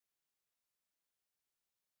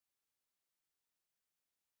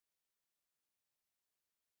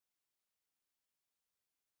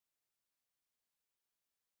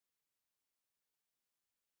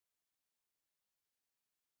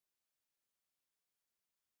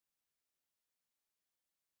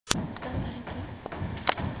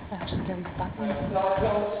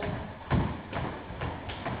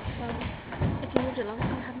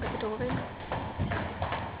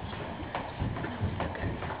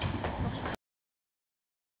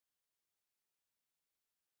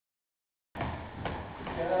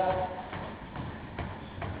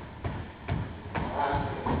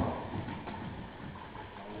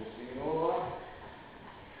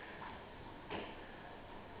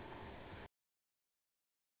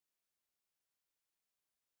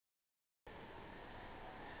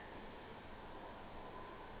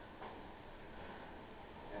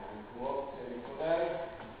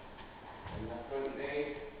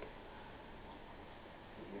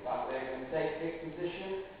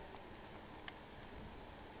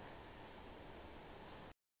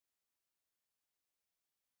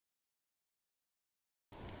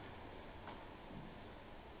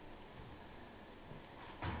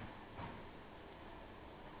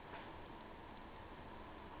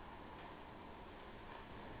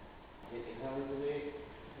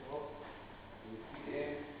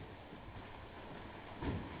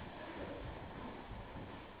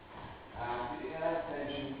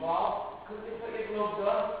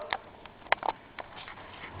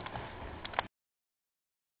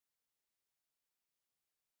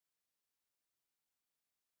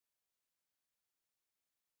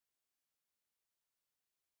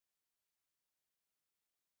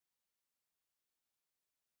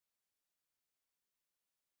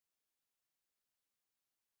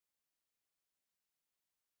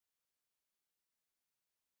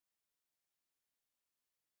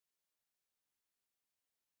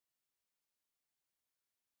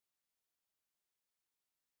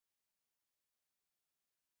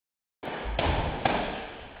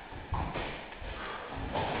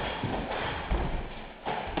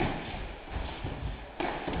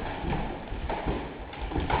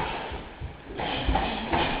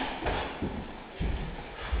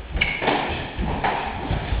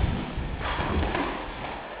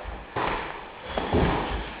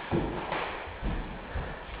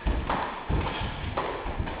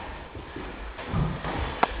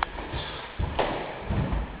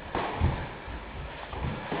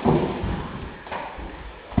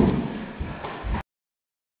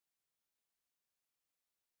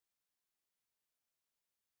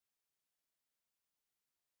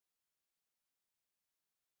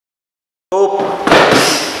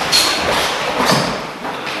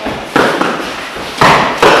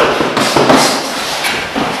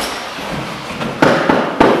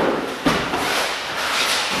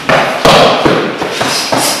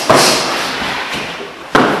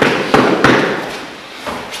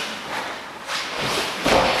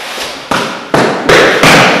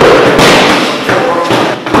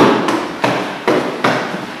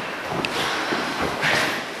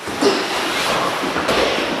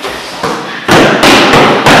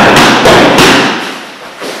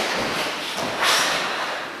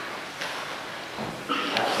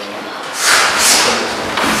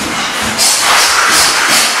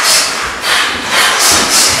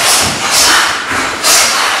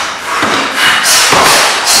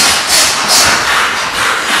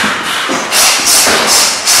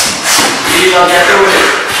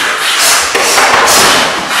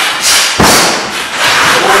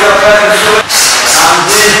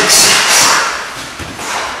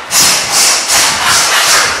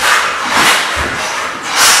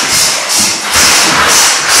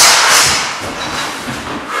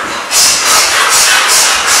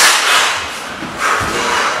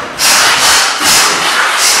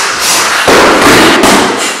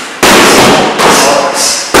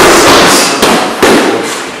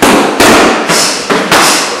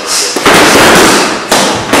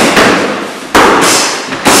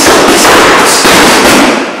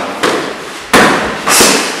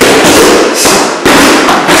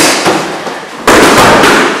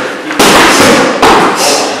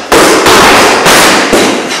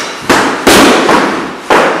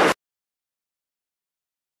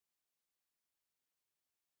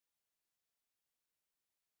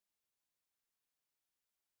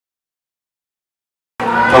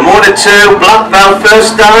Promoted to black belt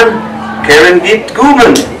first dan, Kerengit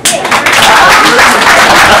Guman.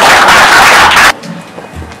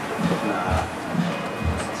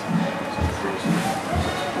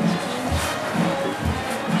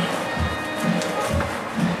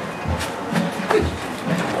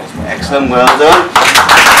 Excellent, well done.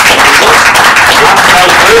 Black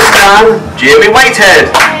belt first dan, Jamie Whitehead.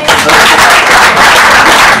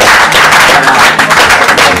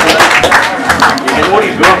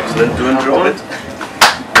 Excellent, do and draw it.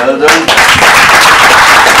 Well done.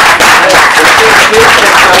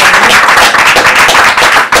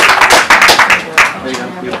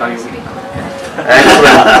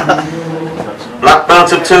 Black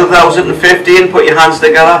belt of 2015, put your hands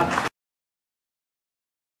together.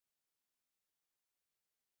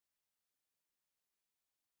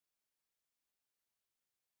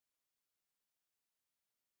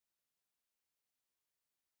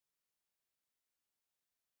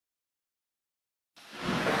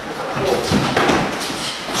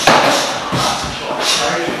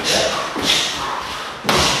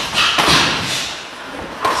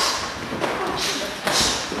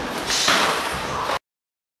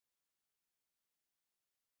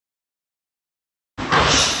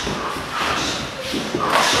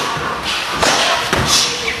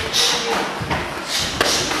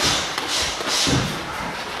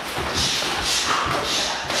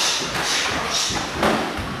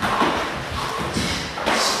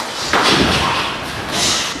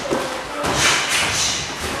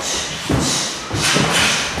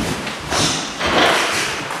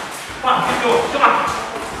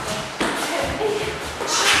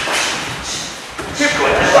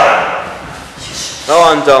 Go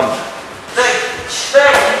on, Dom.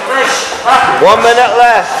 1 minute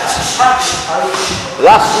left.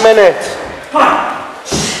 Last minute. Come on.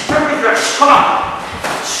 Come on. Come on.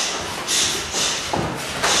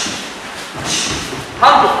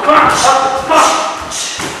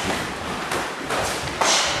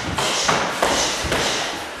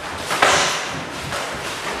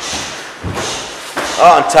 Go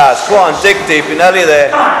on, Taz. Go on, dig deep. You're nearly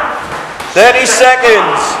there. 30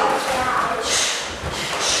 seconds.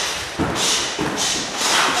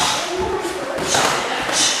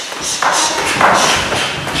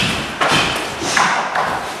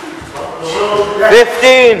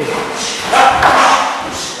 Fifteen. 15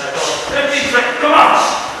 seconds. Come on.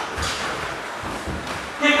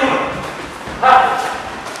 Keep going.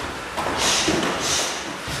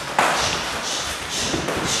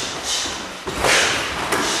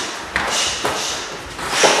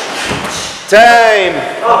 Time.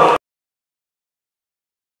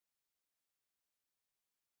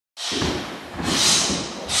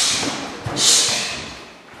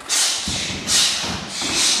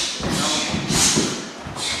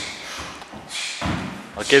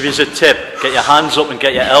 I'll give you a tip, get your hands up and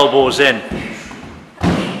get your elbows in.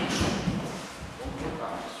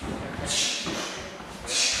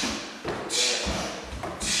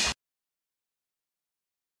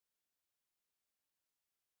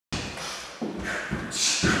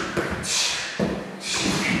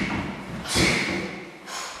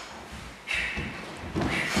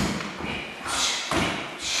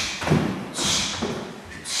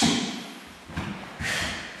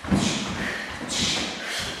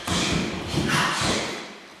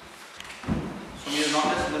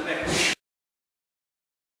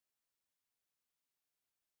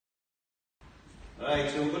 Right,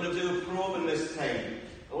 so we're going to do a probing this time.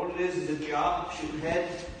 All it is a jab, shoot head,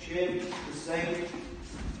 chin, the side,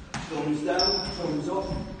 thumbs down, thumbs up,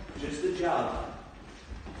 just a jab.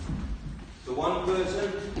 So one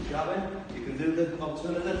person jabbing, you can do the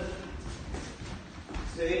alternative.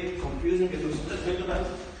 Say, confusing, get us to think about.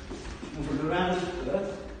 Move it around,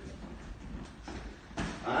 good.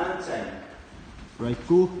 And 10. Right,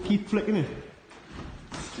 go, keep flicking it.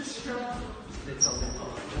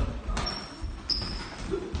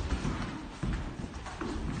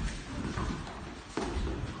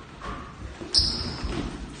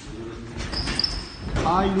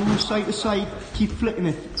 High, low, side to side, keep flicking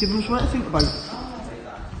it. Give them something to think about.